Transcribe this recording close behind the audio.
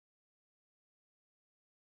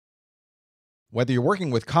Whether you're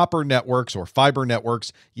working with copper networks or fiber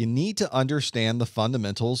networks, you need to understand the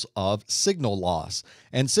fundamentals of signal loss.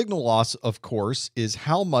 And signal loss, of course, is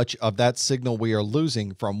how much of that signal we are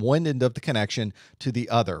losing from one end of the connection to the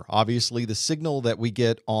other. Obviously, the signal that we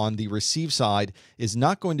get on the receive side is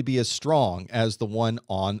not going to be as strong as the one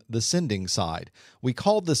on the sending side. We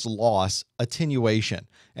call this loss attenuation,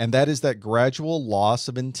 and that is that gradual loss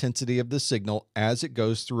of intensity of the signal as it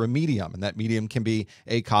goes through a medium. And that medium can be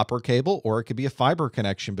a copper cable or it could be a fiber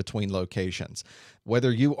connection between locations.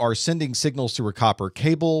 Whether you are sending signals through a copper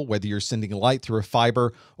cable, whether you're sending light through a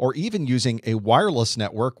fiber, or even using a wireless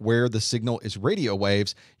network where the signal is radio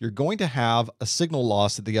waves, you're going to have a signal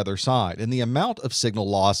loss at the other side. And the amount of signal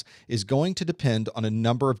loss is going to depend on a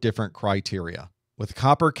number of different criteria. With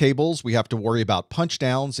copper cables, we have to worry about punch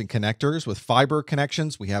downs and connectors. With fiber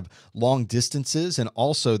connections, we have long distances and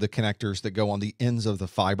also the connectors that go on the ends of the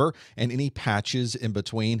fiber and any patches in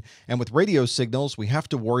between. And with radio signals, we have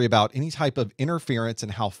to worry about any type of interference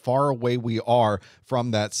and how far away we are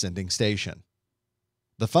from that sending station.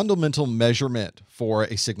 The fundamental measurement for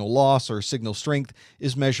a signal loss or signal strength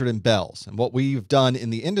is measured in bells. And what we've done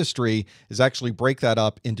in the industry is actually break that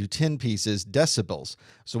up into 10 pieces, decibels.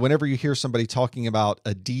 So whenever you hear somebody talking about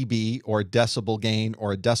a dB or a decibel gain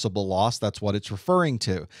or a decibel loss, that's what it's referring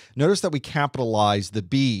to. Notice that we capitalize the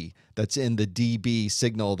B that's in the dB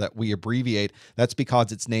signal that we abbreviate. That's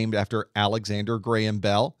because it's named after Alexander Graham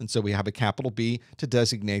Bell, and so we have a capital B to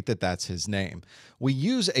designate that that's his name. We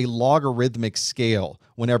use a logarithmic scale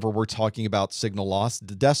whenever we're talking about signal loss.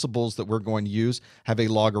 The decibels that we're going to use have a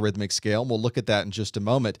logarithmic scale, and we'll look at that in just a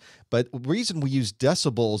moment. But the reason we use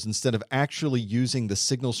decibels instead of actually using the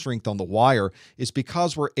signal strength on the wire is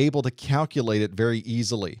because we're able to calculate it very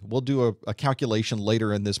easily. We'll do a calculation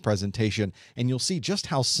later in this presentation, and you'll see just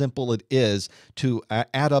how simple it is to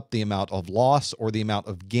add up the amount of loss or the amount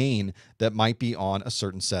of gain that might be on a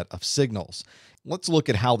certain set of signals. Let's look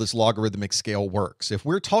at how this logarithmic scale works. If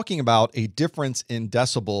we're talking about a difference in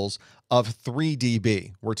decibels of 3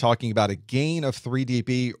 dB, we're talking about a gain of 3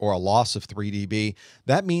 dB or a loss of 3 dB,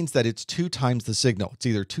 that means that it's 2 times the signal. It's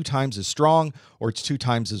either 2 times as strong or it's 2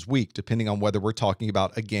 times as weak, depending on whether we're talking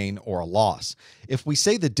about a gain or a loss. If we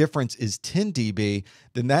say the difference is 10 dB,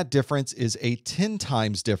 then that difference is a 10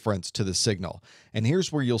 times difference to the signal. And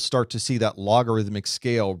here's where you'll start to see that logarithmic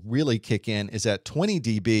scale really kick in, is at 20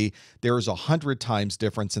 dB, there is 100 times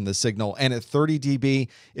difference in the signal, and at 30 dB,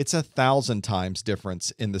 it's 1,000 times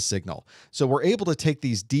difference in the signal. So we're able to take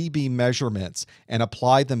these dB measurements and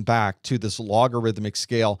apply them back to this logarithmic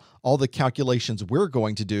scale. All the calculations we're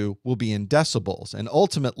going to do will be in decibels, and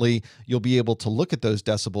ultimately you'll be able to look at those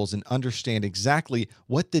decibels and understand exactly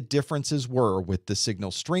what the differences were with the signal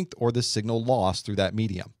strength or the signal loss through that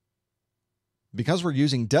medium. Because we're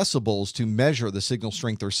using decibels to measure the signal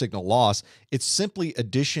strength or signal loss, it's simply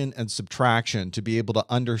addition and subtraction to be able to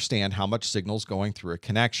understand how much signal is going through a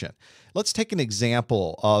connection. Let's take an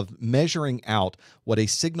example of measuring out what a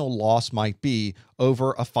signal loss might be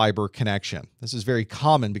over a fiber connection. This is very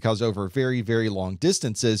common because over very, very long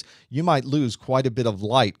distances, you might lose quite a bit of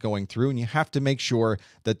light going through, and you have to make sure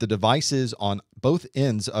that the devices on both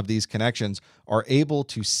ends of these connections are able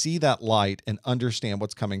to see that light and understand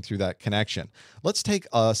what's coming through that connection. Let's take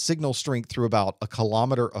a signal strength through about a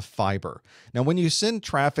kilometer of fiber. Now, when you send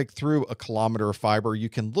traffic through a kilometer of fiber, you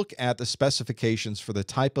can look at the specifications for the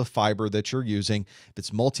type of fiber that you're using, if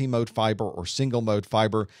it's multi-mode fiber or single-mode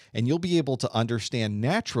fiber, and you'll be able to understand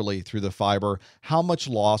naturally through the fiber how much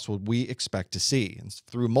loss would we expect to see. And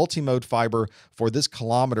through multi-mode fiber for this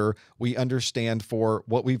kilometer, we understand for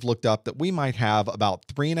what we've looked up that we might have about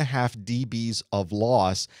 3.5 dBs of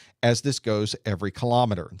loss as this goes every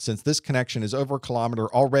kilometer. And since this connection is over a kilometer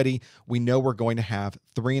already, we know we're going to have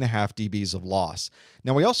 3.5 dBs of loss.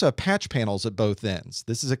 Now, we also have patch panels at both ends.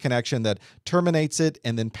 This is a connection that terminates it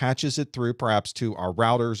and then patches it through perhaps to our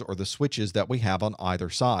routers or the switches that we have on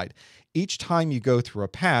either side. Each time you go through a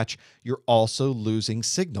patch, you're also losing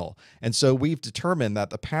signal. And so we've determined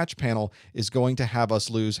that the patch panel is going to have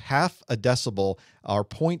us lose half a decibel or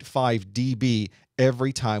 0.5 dB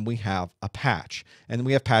every time we have a patch. And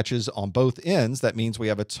we have patches on both ends. That means we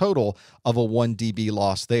have a total of a 1 dB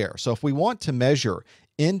loss there. So if we want to measure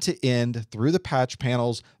end to end through the patch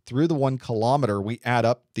panels, through the 1 kilometer, we add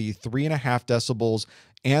up the 3.5 decibels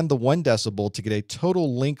and the 1 decibel to get a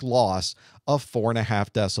total link loss of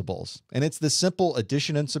 4.5 decibels. And it's this simple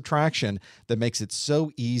addition and subtraction that makes it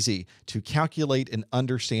so easy to calculate and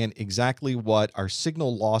understand exactly what our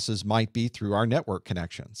signal losses might be through our network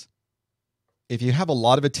connections. If you have a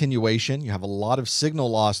lot of attenuation, you have a lot of signal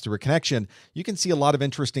loss through a connection, you can see a lot of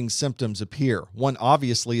interesting symptoms appear. One,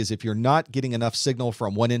 obviously, is if you're not getting enough signal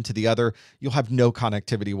from one end to the other, you'll have no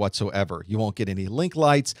connectivity whatsoever. You won't get any link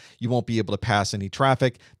lights. You won't be able to pass any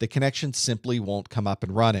traffic. The connection simply won't come up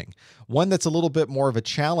and running. One that's a little bit more of a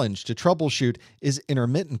challenge to troubleshoot is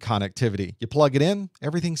intermittent connectivity. You plug it in,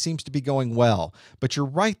 everything seems to be going well, but you're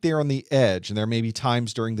right there on the edge, and there may be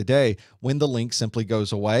times during the day when the link simply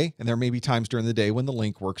goes away, and there may be times during the day when the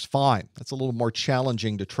link works fine. That's a little more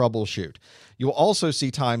challenging to troubleshoot. You'll also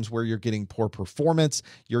see times where you're getting poor performance,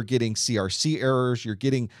 you're getting CRC errors, you're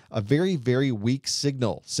getting a very, very weak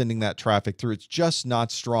signal sending that traffic through. It's just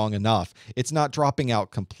not strong enough. It's not dropping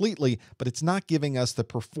out completely, but it's not giving us the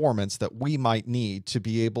performance that we might need to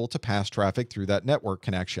be able to pass traffic through that network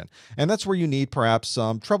connection. And that's where you need perhaps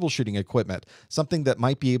some troubleshooting equipment, something that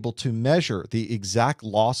might be able to measure the exact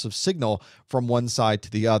loss of signal from one side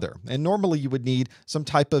to the other. And normally you would need some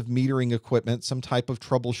type of metering equipment, some type of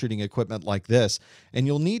troubleshooting equipment like this, and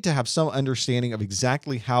you'll need to have some understanding of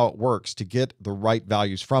exactly how it works to get the right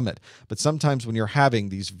values from it. But sometimes when you're having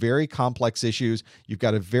these very complex issues, you've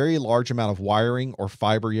got a very large amount of wiring or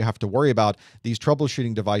fiber you have to worry about, these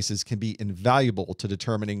troubleshooting devices can be invaluable to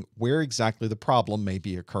determining where exactly the problem may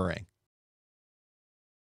be occurring.